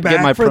can't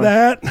get my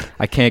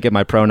I can't get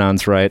my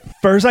pronouns right.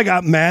 First, I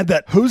got mad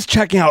that who's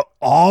checking out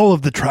all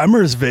of the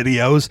Tremors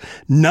videos?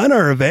 None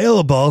are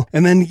available,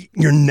 and then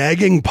you're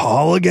negging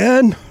Paul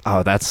again.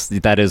 Oh,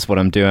 that is what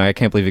I'm doing. I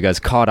can't believe you guys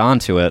caught on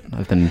to it.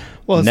 I've been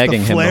negging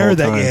him the flair whole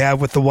that time. you have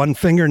with the one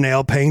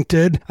fingernail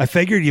painted. I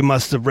figured you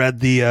must have read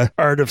the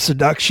Art of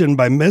Seduction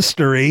by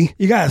Mystery.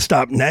 You gotta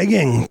stop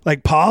negging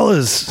like Paul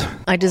is.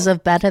 I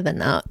deserve better than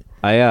that.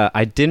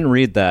 I didn't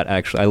read that,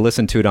 actually. I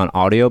listened to it on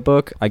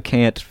audiobook. I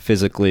can't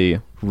physically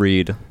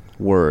read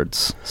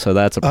words, so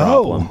that's a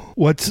problem. Oh,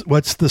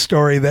 what's the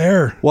story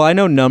there? Well, I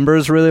know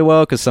numbers really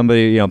well because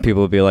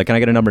people would be like, "Can I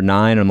get a number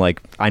 9?" I'm like,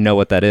 I know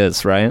what that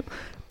is, right?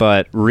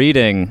 But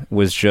reading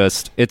was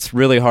it's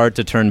really hard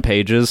to turn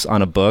pages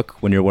on a book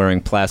when you're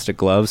wearing plastic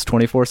gloves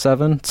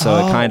 24/7.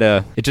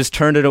 So it just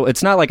turned it.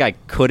 It's not like I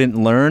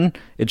couldn't learn.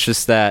 It's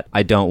just that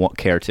I don't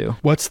care to.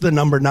 What's the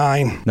number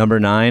 9? Number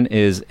 9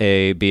 is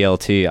a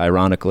BLT,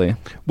 ironically.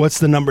 What's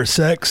the number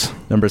 6?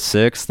 Number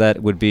 6,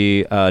 that would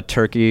be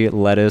turkey,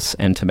 lettuce,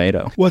 and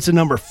tomato. What's the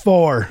number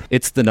 4?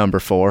 It's the number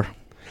 4.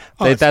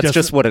 Oh, that's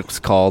just what it's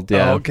called,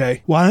 yeah. Oh,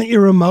 okay. Why don't you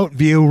remote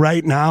view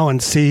right now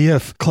and see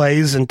if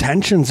Clay's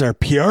intentions are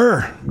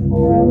pure?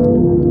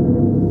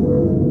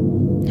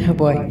 Oh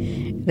boy,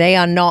 they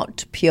are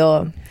not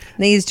pure.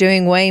 He's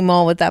doing way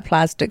more with that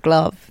plastic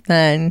glove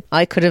than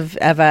I could have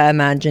ever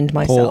imagined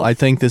myself. Paul, I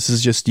think this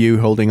is just you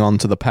holding on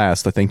to the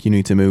past. I think you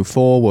need to move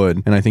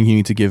forward, and I think you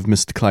need to give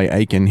Mr. Clay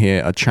Aiken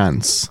here a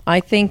chance.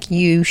 I think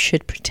you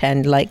should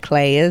pretend like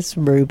Clay is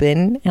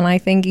Ruben, and I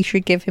think you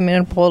should give him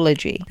an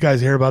apology. You guys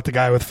hear about the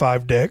guy with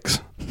 5 dicks?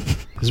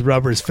 His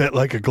rubbers fit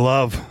like a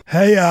glove.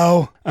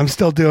 Hey-o, I'm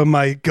still doing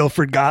my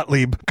Guilford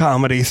Gottlieb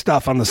comedy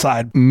stuff on the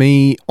side.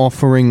 Me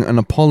offering an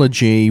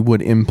apology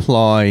would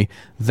imply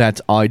that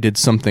I did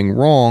something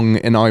wrong,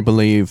 and I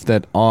believe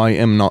that I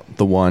am not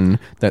the one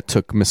that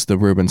took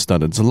Mr. Ruben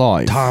Studdard's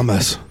life.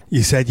 Thomas,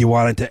 you said you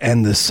wanted to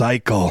end the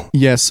cycle.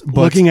 Yes,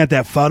 but... Looking at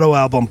that photo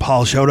album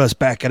Paul showed us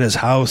back at his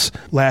house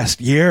last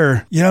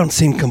year, you don't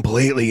seem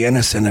completely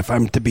innocent, if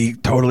I'm to be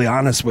totally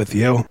honest with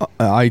you.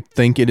 I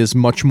think it is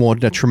much more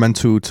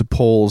detrimental to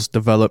Paul's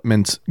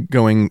development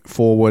going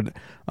forward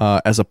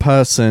as a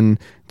person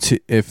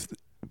if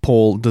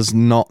Paul does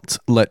not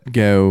let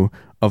go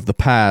of the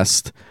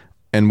past.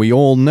 And we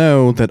all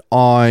know that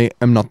I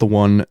am not the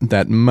one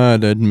that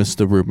murdered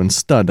Mr. Ruben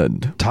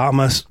Studdard.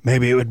 Thomas,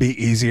 maybe it would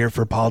be easier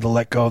for Paul to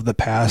let go of the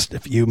past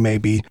if you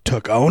maybe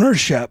took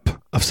ownership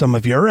of some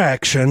of your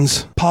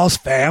actions. Paul's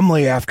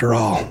family, after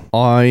all.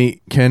 I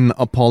can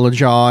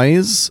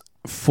apologize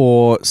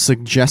for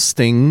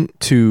suggesting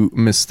to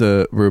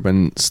Mr.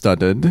 Ruben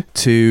Studdard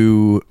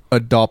to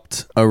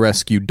adopt a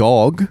rescue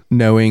dog,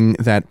 knowing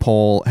that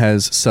Paul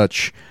has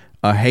such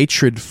a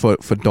hatred for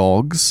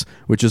dogs,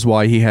 which is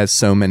why he has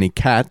so many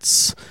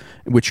cats,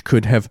 which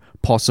could have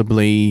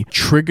possibly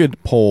triggered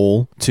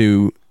Paul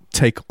to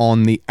take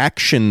on the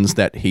actions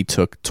that he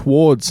took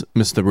towards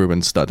Mr.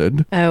 Ruben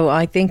Studdard. Oh,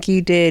 I think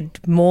you did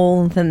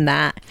more than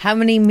that. How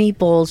many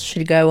meatballs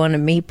should go on a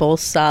meatball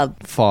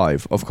sub?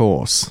 5, of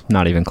course.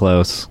 Not even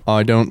close.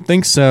 I don't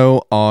think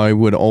so. I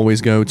would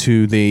always go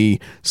to the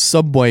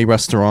Subway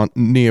restaurant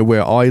near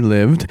where I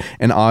lived,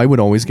 and I would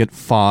always get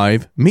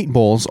 5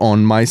 meatballs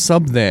on my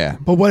sub there.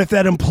 But what if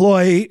that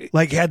employee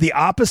had the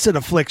opposite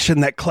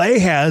affliction that Clay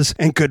has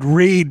and could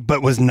read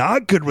but was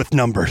not good with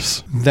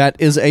numbers? That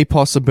is a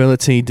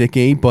possibility,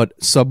 Dickie, but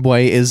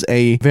Subway is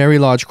a very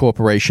large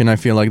corporation. I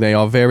feel like they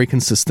are very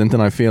consistent,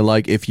 and I feel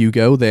like if you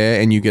go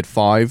there and you get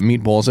 5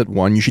 meatballs at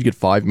one, you should get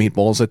 5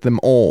 meatballs at them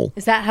all.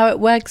 Is that how it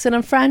works in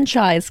a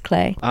franchise,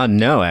 Clay?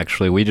 No,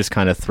 actually. We just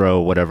kind of throw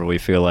whatever we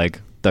feel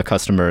like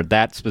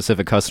that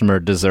specific customer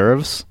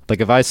deserves.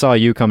 Like if I saw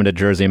you coming to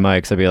Jersey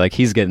Mike's, I'd be like,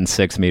 he's getting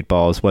 6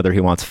 meatballs, whether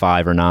he wants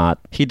 5 or not.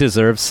 He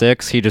deserves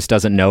 6. He just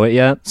doesn't know it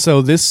yet.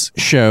 So this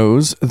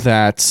shows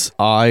that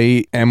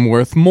I am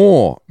worth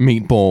more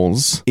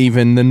meatballs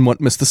even than what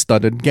Mr.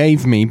 Studdard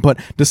gave me. But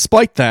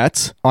despite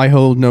that, I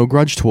hold no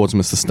grudge towards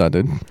Mr.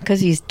 Studdard.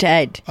 Because he's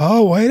dead.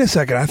 Oh, wait a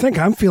second. I think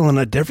I'm feeling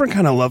a different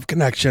kind of love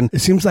connection. It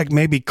seems like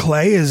maybe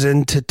Clay is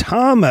into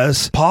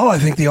Thomas. Paul, I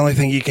think the only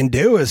thing you can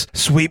do is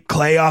sweep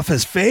Clay off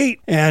his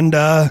feet and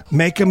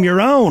make him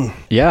your own.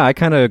 Yeah, I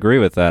kind of agree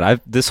with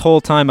that. This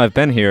whole time I've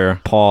been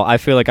here, Paul, I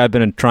feel like I've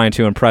been trying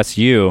to impress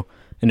you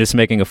and just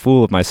making a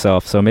fool of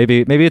myself. So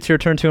maybe it's your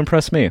turn to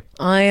impress me.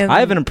 I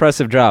have an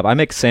impressive job. I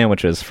make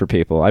sandwiches for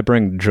people. I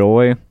bring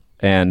joy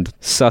and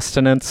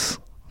sustenance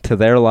to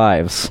their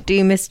lives. Do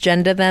you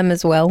misgender them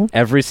as well?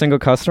 Every single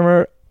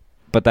customer,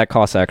 but that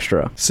costs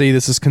extra. See,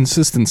 this is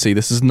consistency.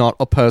 This is not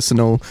a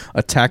personal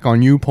attack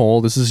on you, Paul.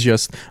 This is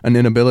just an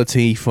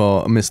inability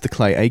for Mr.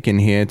 Clay Aiken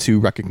here to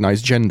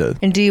recognize gender.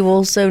 And do you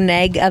also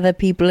neg other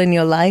people in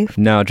your life?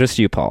 No, just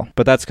you, Paul.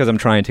 But that's because I'm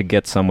trying to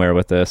get somewhere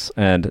with this,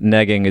 and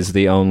negging is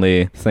the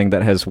only thing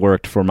that has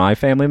worked for my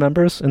family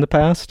members in the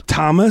past.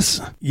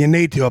 Thomas, you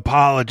need to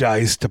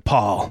apologize to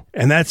Paul.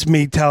 And that's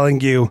me telling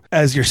you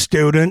as your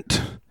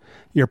student,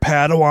 your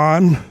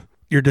Padawan,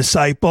 your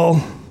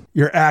disciple,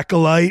 your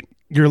acolyte,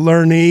 your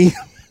learnee,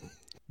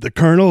 the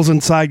kernels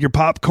inside your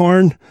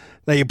popcorn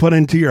that you put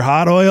into your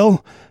hot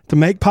oil to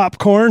make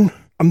popcorn.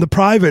 I'm the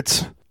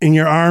privates in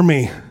your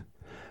army.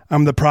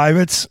 I'm the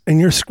privates in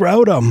your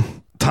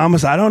scrotum.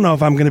 Thomas, I don't know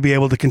if I'm going to be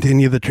able to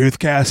continue the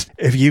Truthcast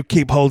if you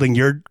keep holding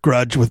your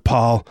grudge with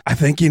Paul. I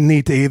think you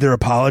need to either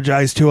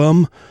apologize to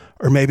him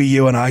or maybe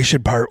you and I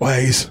should part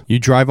ways. You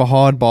drive a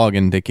hard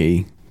bargain,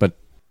 Dickie, but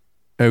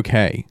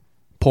okay.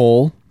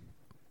 Paul,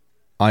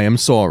 I am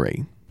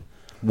sorry.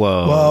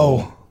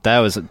 Whoa. That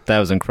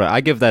was incredible.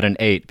 I give that an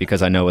 8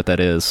 because I know what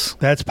that is.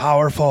 That's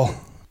powerful.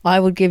 I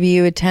would give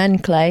you a 10,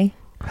 Clay.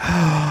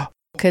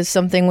 Because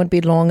something would be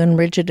long and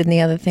rigid and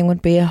the other thing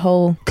would be a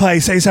hole.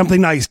 Clay, say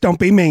something nice. Don't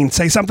be mean.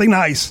 Say something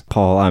nice.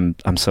 Paul,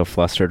 I'm so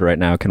flustered right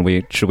now.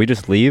 Should we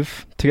just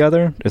leave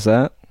together? Is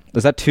that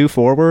too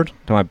forward?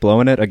 Am I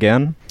blowing it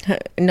again?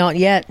 Not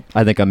yet.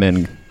 I think I'm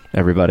in,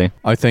 everybody.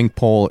 I think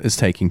Paul is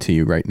taking to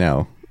you right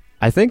now.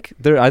 I think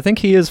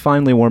he is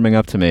finally warming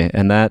up to me,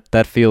 and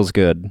that feels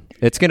good.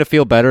 It's going to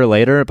feel better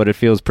later, but it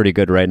feels pretty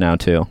good right now,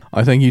 too.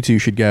 I think you two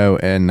should go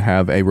and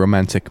have a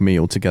romantic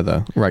meal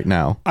together right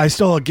now. I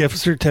stole a gift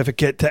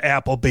certificate to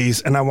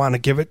Applebee's, and I want to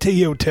give it to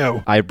you,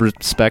 too. I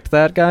respect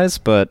that, guys,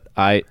 but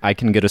I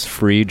can get us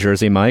free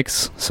Jersey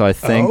Mike's, so I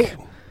think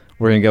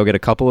we're going to go get a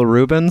couple of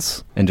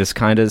Reubens and just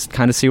kind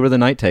of see where the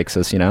night takes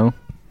us, you know?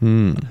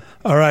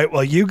 All right,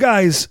 well, you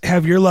guys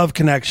have your love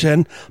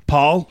connection.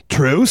 Paul,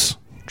 truce?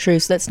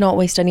 Truce, let's not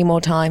waste any more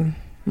time.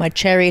 My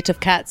chariot of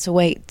cats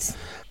awaits.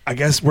 I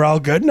guess we're all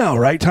good now,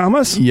 right,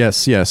 Thomas?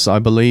 Yes. I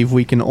believe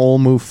we can all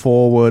move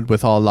forward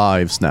with our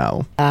lives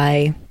now.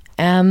 I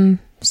am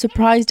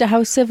surprised at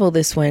how civil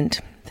this went.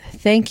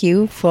 Thank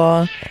you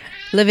for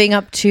living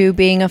up to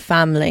being a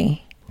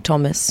family,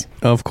 Thomas.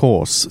 Of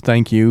course.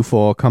 Thank you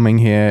for coming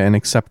here and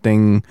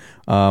accepting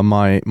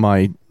my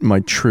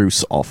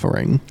truce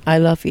offering. I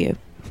love you.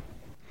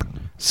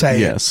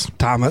 Say yes. It,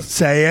 Thomas.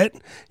 Say it.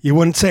 You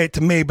wouldn't say it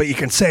to me, but you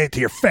can say it to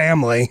your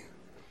family.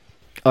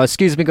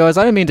 Excuse me, guys.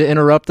 I didn't mean to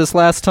interrupt this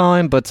last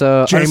time, but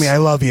Jamie, I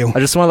love you. I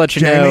just want to let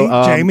you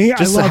know. Jamie,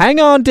 just hang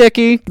on,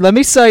 Dickie. Let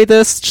me say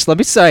this. Just let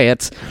me say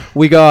it.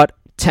 We got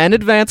 10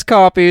 advance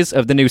copies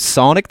of the new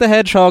Sonic the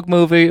Hedgehog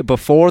movie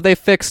before they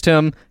fixed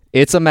him.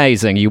 It's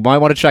amazing. You might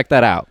want to check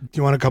that out. Do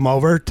you want to come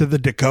over to the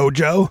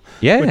Decojo?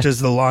 Yeah. Which is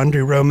the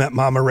laundry room at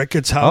Mama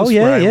Ricketts' house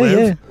where I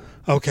live?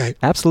 Yeah. Okay.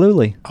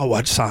 Absolutely. I'll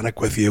watch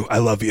Sonic with you. I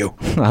love you.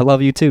 I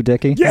love you too,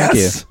 Dickie. Yes.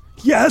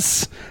 Thank you.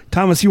 Yes.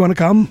 Thomas, you want to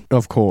come?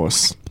 Of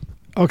course.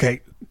 Okay.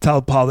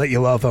 Tell Paul that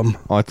you love him.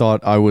 I thought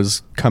I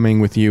was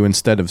coming with you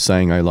instead of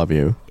saying I love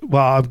you.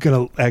 Well, I'm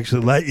going to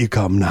actually let you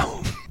come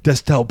now.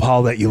 Just tell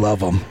Paul that you love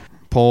him.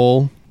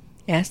 Paul.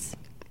 Yes.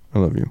 I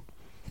love you.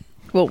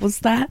 What was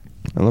that?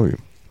 I love you.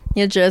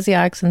 Your Jersey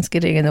accent's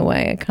getting in the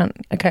way.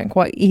 I can't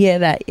quite hear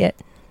that yet.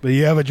 But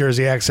you have a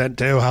Jersey accent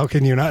too. How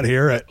can you not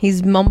hear it?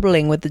 He's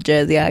mumbling with the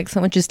Jersey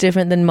accent, which is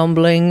different than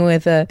mumbling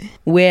with a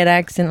weird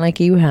accent like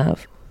you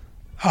have.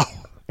 Oh.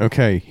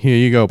 Okay, here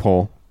you go,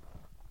 Paul.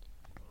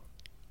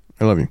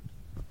 I love you.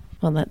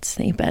 Well, that's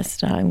the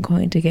best I'm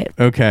going to get.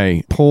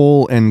 Okay,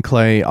 Paul and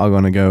Clay are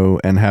going to go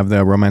and have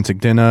their romantic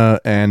dinner,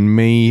 and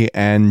me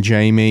and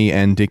Jamie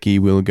and Dickie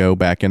will go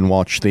back and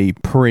watch the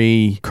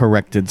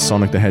pre-corrected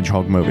Sonic the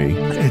Hedgehog movie.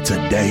 It's a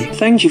date.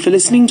 Thank you for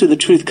listening to the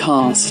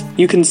Truthcast.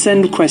 You can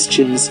send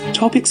questions,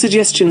 topic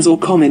suggestions, or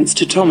comments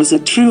to Thomas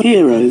at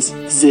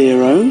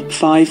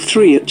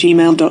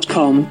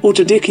TrueHeroes053@gmail.com or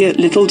to Dickie at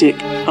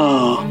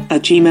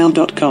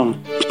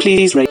littledicr@gmail.com.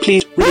 Please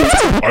rate.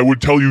 I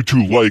would tell you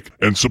to like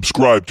and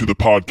subscribe to the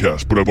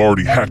podcast, but I've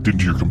already hacked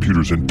into your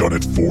computers and done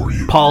it for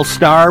you. Paul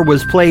Starr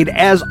was played,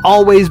 as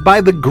always,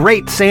 by the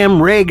great Sam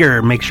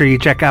Rager. Make sure you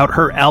check out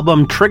her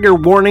album Trigger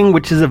Warning,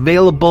 which is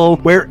available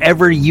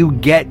wherever you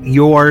get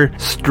your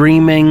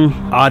streaming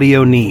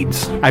audio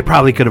needs. I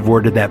probably could have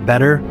worded that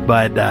better,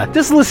 but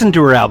just listen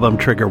to her album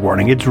Trigger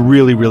Warning. It's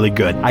really, really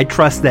good. I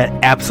trust that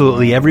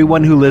absolutely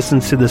everyone who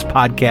listens to this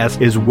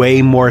podcast is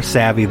way more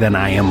savvy than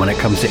I am when it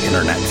comes to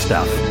internet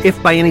stuff.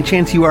 If by any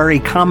chance you are a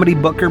comedy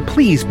booker,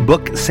 please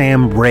book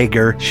Sam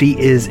Rager. She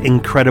is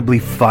incredibly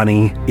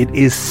funny. It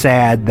is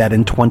sad that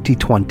in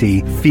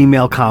 2020,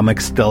 female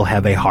comics still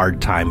have a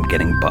hard time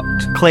getting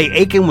booked. Clay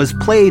Aiken was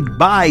played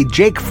by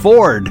Jake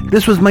Ford.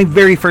 This was my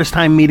very first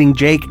time meeting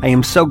Jake. I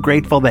am so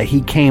grateful that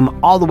he came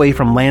all the way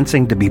from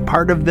Lansing to be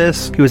part of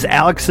this. He was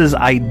Alex's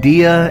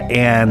idea,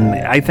 and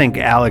I think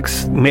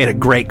Alex made a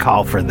great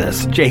call for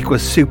this. Jake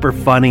was super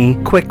funny,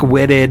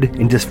 quick-witted,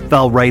 and just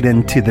fell right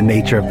into the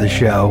nature of the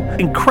show.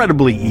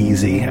 Incredibly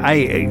easy. I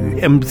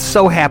am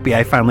so happy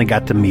I finally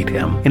got to meet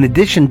him. In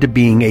addition to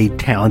being a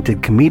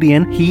talented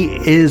comedian, he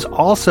is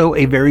also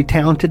a very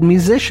talented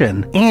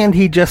musician. And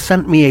he just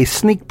sent me a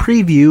sneak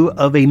preview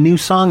of a new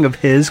song of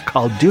his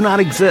called Do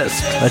Not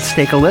Exist. Let's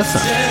take a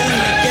listen.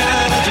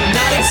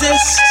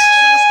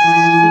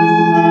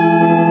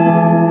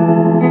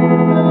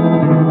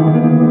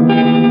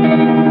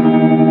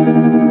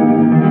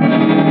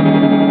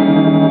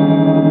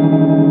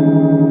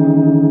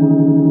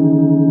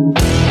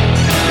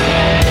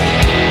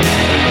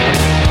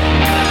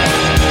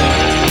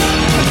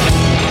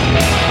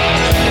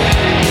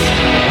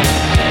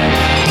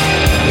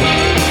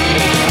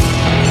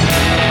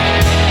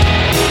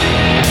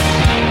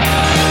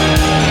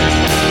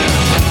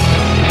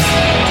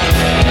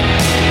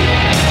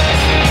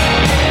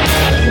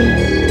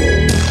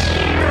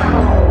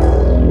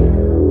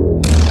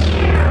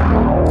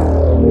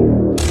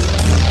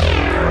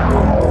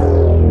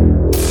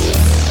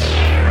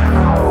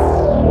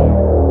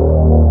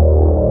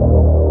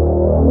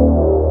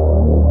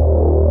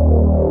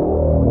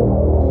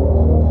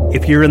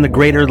 If you're in the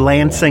greater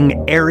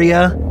Lansing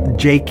area,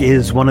 Jake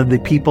is one of the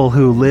people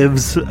who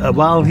lives,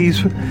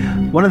 he's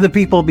one of the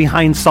people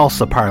behind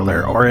Salsa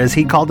Parlor, or as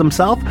he called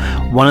himself,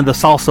 one of the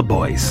Salsa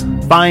Boys.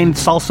 Find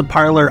Salsa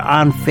Parlor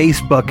on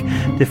Facebook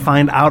to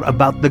find out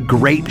about the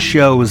great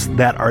shows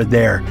that are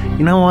there.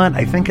 You know what?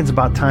 I think it's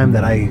about time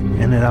that I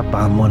ended up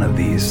on one of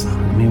these.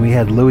 I mean, we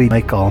had Louis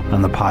Michael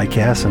on the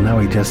podcast, and now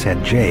we just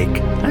had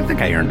Jake. I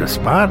think I earned a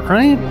spot,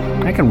 right?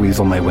 I can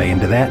weasel my way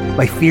into that.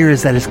 My fear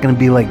is that it's going to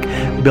be like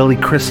Billy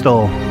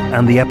Crystal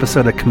on the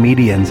episode of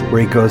Comedians,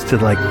 where he goes to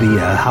like the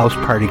house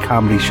party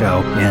comedy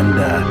show, and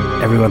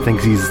everyone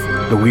thinks he's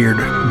the weird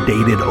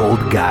dated old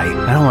guy.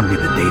 I don't want to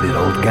be the dated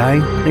old guy.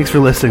 Thanks for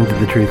listening to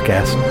the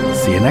Truthcast.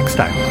 See you next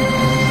time.